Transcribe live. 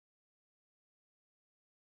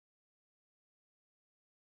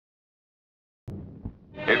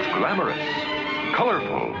It's glamorous,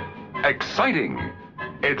 colorful, exciting.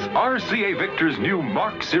 It's RCA Victor's new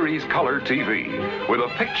Mark Series Color TV with a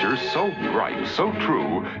picture so bright, so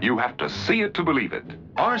true, you have to see it to believe it.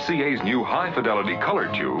 RCA's new high-fidelity color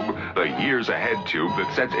tube, the years ahead tube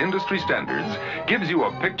that sets industry standards, gives you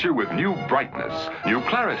a picture with new brightness, new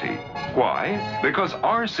clarity. Why? Because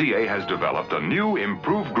RCA has developed a new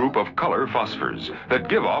improved group of color phosphors that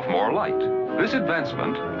give off more light. This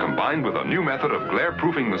advancement, combined with a new method of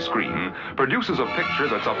glare-proofing the screen, produces a picture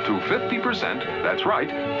that's up to 50%, that's right,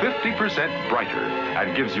 50% brighter,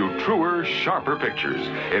 and gives you truer, sharper pictures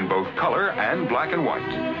in both color and black and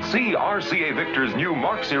white. See RCA Victor's new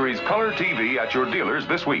Mark Series Color TV at your dealers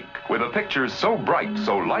this week, with a picture so bright,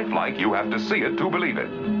 so lifelike, you have to see it to believe it.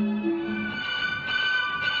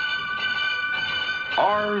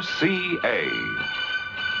 RCA,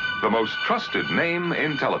 the most trusted name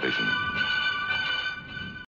in television.